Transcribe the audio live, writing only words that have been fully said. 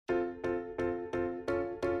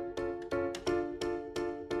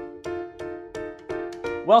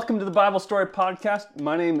Welcome to the Bible Story Podcast.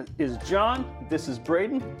 My name is John. This is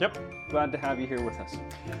Braden. Yep. Glad to have you here with us.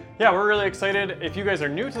 Yeah, we're really excited. If you guys are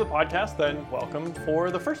new to the podcast, then welcome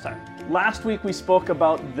for the first time. Last week we spoke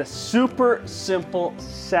about the super simple,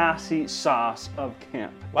 sassy sauce of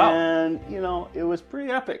camp. Wow. And, it was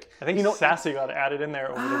pretty epic. I think sassy got added in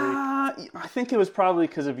there over the week. I think it was probably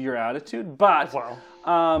because of your attitude, but, Wow.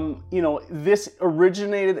 this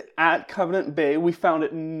originated at Covenant Bay. We found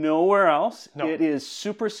it nowhere else. No. It is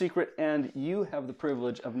super secret, and you have the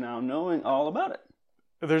privilege of now knowing all about it.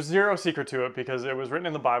 There's zero secret to it because it was written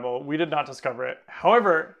in the Bible. We did not discover it.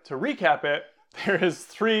 However, to recap it, there is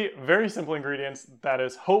 3 very simple ingredients. That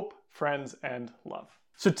is hope, friends, and love.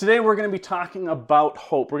 So today we're going to be talking about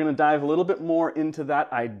hope. We're going to dive a little bit more into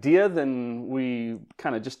that idea than we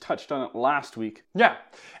kind of just touched on it last week. Yeah.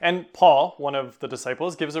 And Paul, one of the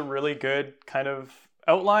disciples, gives a really good kind of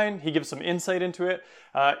outline. He gives some insight into it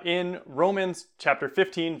in Romans chapter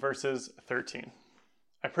 15, verses 13.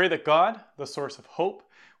 I pray that God, the source of hope,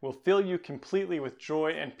 will fill you completely with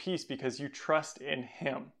joy and peace because you trust in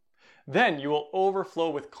Him. Then you will overflow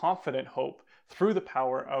with confident hope through the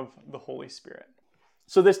power of the Holy Spirit.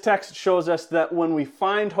 So this text shows us that when we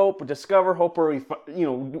find hope, or discover hope, or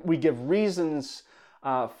we give reasons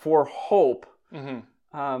for hope,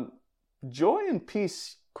 joy and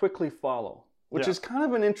peace quickly follow, which is kind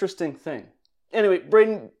of an interesting thing. Anyway,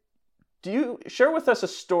 Braden, do you share with us a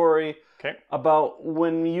story about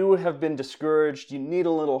when you have been discouraged, you need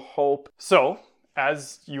a little hope? So,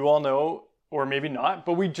 as you all know, or maybe not,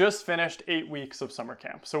 but we just finished 8 weeks of summer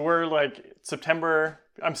camp. So we're like September,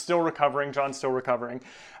 I'm still recovering, John's still recovering.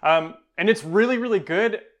 And it's really, really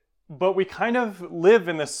good, but we kind of live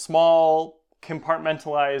in this small,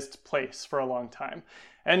 compartmentalized place for a long time.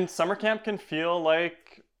 And summer camp can feel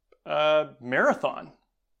like a marathon.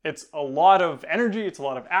 It's a lot of energy, it's a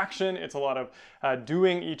lot of action, it's a lot of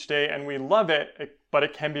doing each day, and we love it, but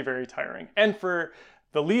it can be very tiring. And for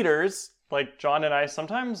the leaders, like John and I,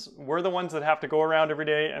 sometimes we're the ones that have to go around every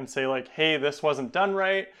day and say like, hey, this wasn't done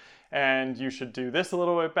right, and you should do this a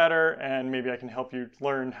little bit better, and maybe I can help you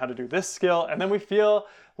learn how to do this skill. And then we feel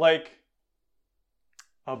like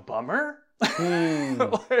a bummer.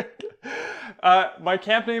 My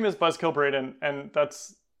camp name is Buzzkill Braden, and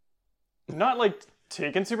that's not like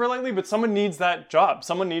taken super lightly, but someone needs that job.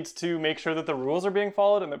 Someone needs to make sure that the rules are being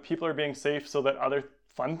followed and that people are being safe so that other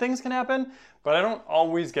fun things can happen, but I don't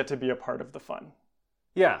always get to be a part of the fun.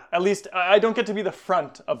 Yeah. At least I don't get to be the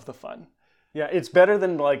front of the fun. Yeah, it's better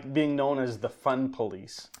than like being known as the fun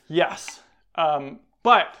police. Yes.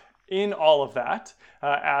 But in all of that,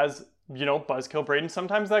 as Buzzkill Braden,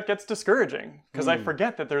 sometimes that gets discouraging because I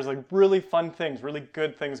forget that there's like really fun things, really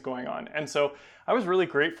good things going on. And so I was really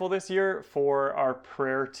grateful this year for our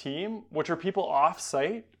prayer team, which are people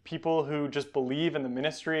off-site, people who just believe in the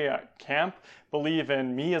ministry at camp, believe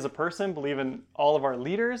in me as a person, believe in all of our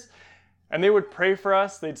leaders. And they would pray for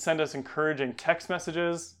us. They'd send us encouraging text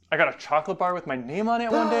messages. I got a chocolate bar with my name on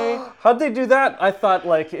it one day. How'd they do that? I thought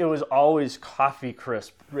like it was always Coffee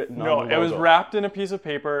Crisp written on the logo. No, it was wrapped in a piece of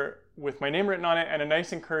paper with my name written on it and a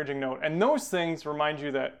nice encouraging note. And those things remind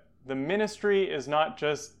you that the ministry is not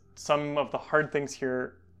just some of the hard things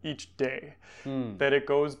here each day, that it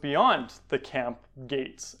goes beyond the camp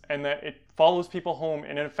gates and that it follows people home.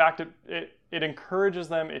 And in fact, it encourages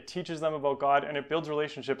them, it teaches them about God, and it builds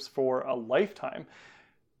relationships for a lifetime.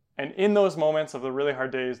 And in those moments of the really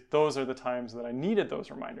hard days, those are the times that I needed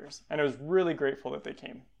those reminders. And I was really grateful that they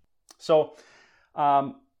came. So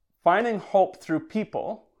finding hope through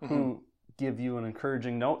people who give you an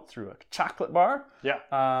encouraging note through a chocolate bar,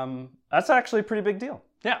 that's actually a pretty big deal.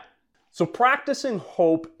 Yeah. So practicing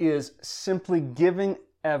hope is simply giving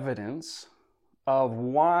evidence of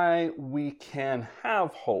why we can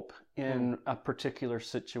have hope in a particular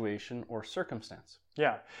situation or circumstance.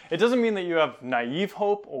 Yeah. It doesn't mean that you have naive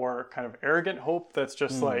hope or kind of arrogant hope that's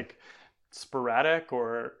just like sporadic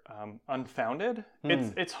or unfounded.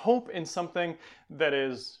 It's hope in something that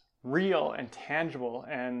is real and tangible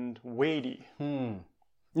and weighty.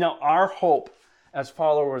 Now, our hope as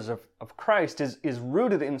followers of Christ is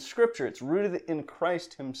rooted in Scripture. It's rooted in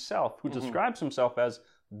Christ Himself, who describes Himself as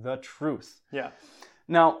the truth. Yeah.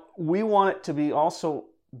 Now, we want it to be also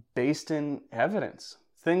based in evidence,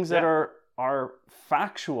 things that are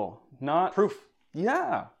factual, not proof.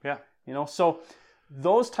 Yeah. Yeah. So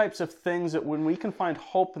those types of things, that when we can find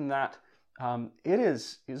hope in that, it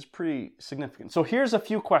is pretty significant. So here's a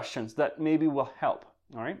few questions that maybe will help.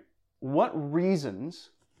 All right. What reasons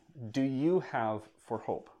do you have for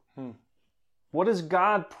hope? What does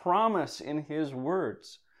God promise in His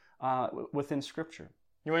words within Scripture?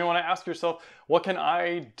 You may want to ask yourself, what can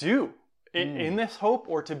I do in this hope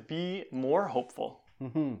or to be more hopeful.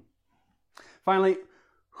 Finally,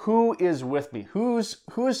 who is with me? Who's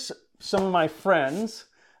some of my friends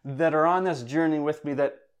that are on this journey with me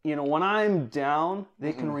that, when I'm down,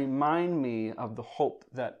 they can remind me of the hope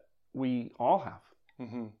that we all have.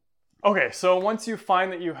 Okay, so once you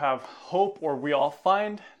find that you have hope, or we all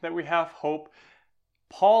find that we have hope,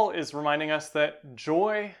 Paul is reminding us that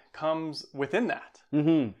joy comes within that.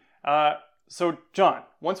 So John,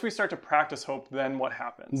 once we start to practice hope, then what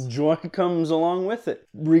happens? Joy comes along with it,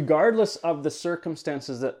 regardless of the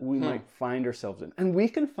circumstances that we might find ourselves in. And we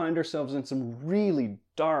can find ourselves in some really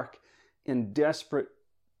dark and desperate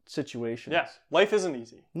situations. Yeah, life isn't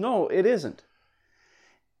easy. No, it isn't.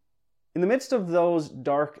 In the midst of those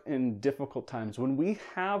dark and difficult times, when we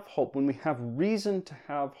have hope, when we have reason to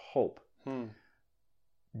have hope,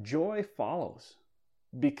 joy follows,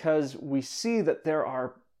 because we see that there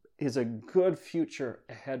is a good future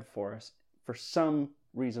ahead for us for some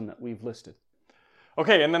reason that we've listed.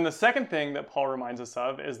 Okay, and then the second thing that Paul reminds us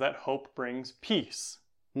of is that hope brings peace.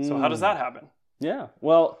 So how does that happen? Yeah,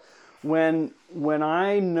 well, when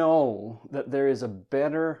I know that there is a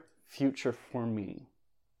better future for me,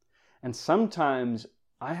 and sometimes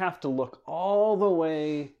I have to look all the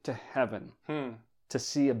way to heaven to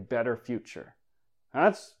see a better future.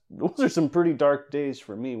 Those are some pretty dark days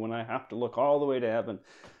for me, when I have to look all the way to heaven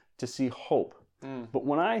to see hope. But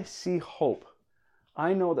when I see hope,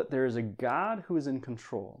 I know that there is a God who is in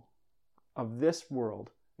control of this world,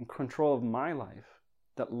 in control of my life,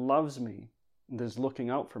 that loves me and is looking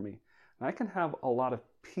out for me. And I can have a lot of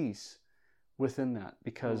peace within that,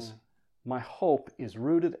 because my hope is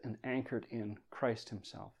rooted and anchored in Christ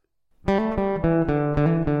himself.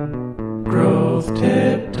 Growth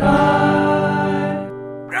Tip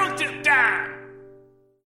Time! Growth Tip Time!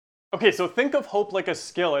 Okay, so think of hope like a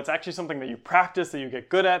skill. It's actually something that you practice, that you get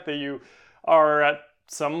good at, that you are at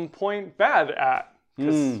some point bad at.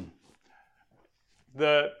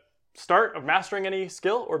 The start of mastering any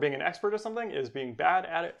skill or being an expert at something is being bad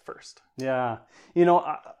at it first. Yeah.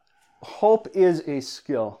 Hope is a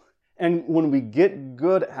skill. And when we get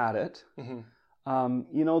good at it,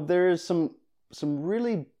 there's some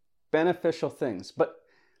really beneficial things. But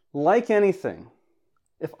like anything,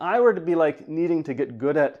 if I were to be needing to get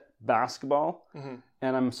good at basketball,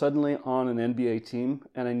 and I'm suddenly on an NBA team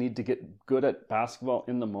and I need to get good at basketball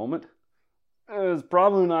in the moment, it's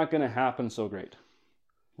probably not going to happen so great.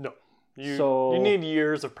 No. You need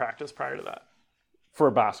years of practice prior to that. For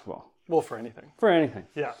basketball. Well, for anything. For anything.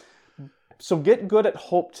 Yeah. So get good at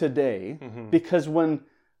hope today, because when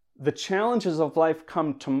the challenges of life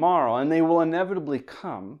come tomorrow, and they will inevitably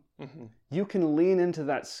come, you can lean into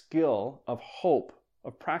that skill of hope,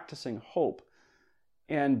 of practicing hope,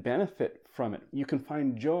 and benefit from it. You can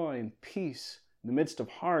find joy and peace in the midst of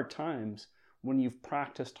hard times when you've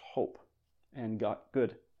practiced hope and got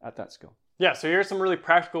good at that skill. Yeah, so here's some really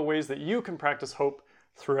practical ways that you can practice hope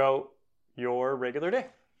throughout your regular day.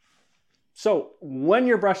 So when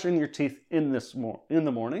you're brushing your teeth in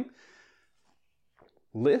the morning,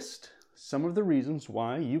 list some of the reasons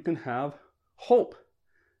why you can have hope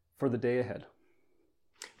for the day ahead.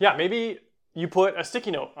 Yeah, maybe you put a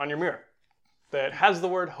sticky note on your mirror that has the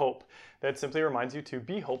word hope, that simply reminds you to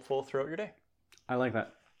be hopeful throughout your day. I like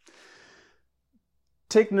that.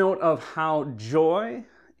 Take note of how joy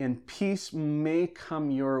and peace may come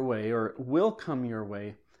your way, or will come your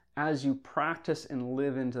way, as you practice and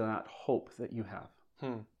live into that hope that you have.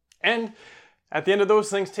 And at the end of those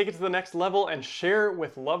things, take it to the next level and share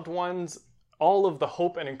with loved ones all of the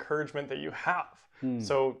hope and encouragement that you have.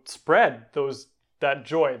 So spread that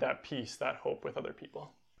joy, that peace, that hope with other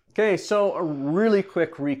people. Okay, so a really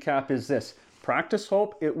quick recap is this. Practice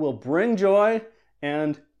hope. It will bring joy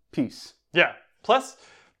and peace. Yeah. Plus,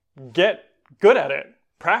 get good at it.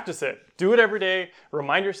 Practice it. Do it every day.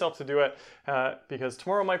 Remind yourself to do it, because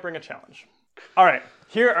tomorrow might bring a challenge. All right,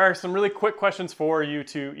 here are some really quick questions for you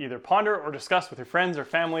to either ponder or discuss with your friends or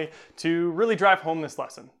family to really drive home this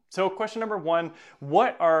lesson. So question number 1,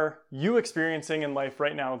 what are you experiencing in life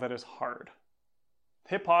right now that is hard?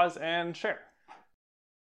 Hit pause and share.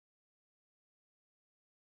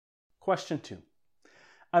 Question 2,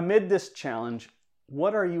 amid this challenge,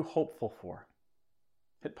 what are you hopeful for?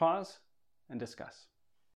 Hit pause and discuss.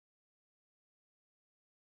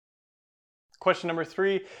 Question number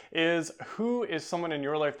 3 is, who is someone in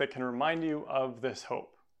your life that can remind you of this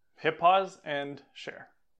hope? Hit pause and share.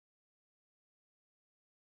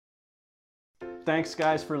 Thanks,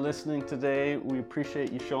 guys, for listening today. We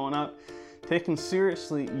appreciate you showing up, taking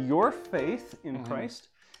seriously your faith in Christ,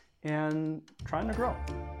 and trying to grow.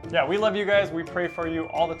 Yeah, we love you guys. We pray for you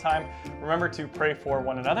all the time. Remember to pray for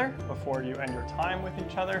one another before you end your time with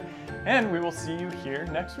each other. And we will see you here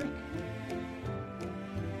next week.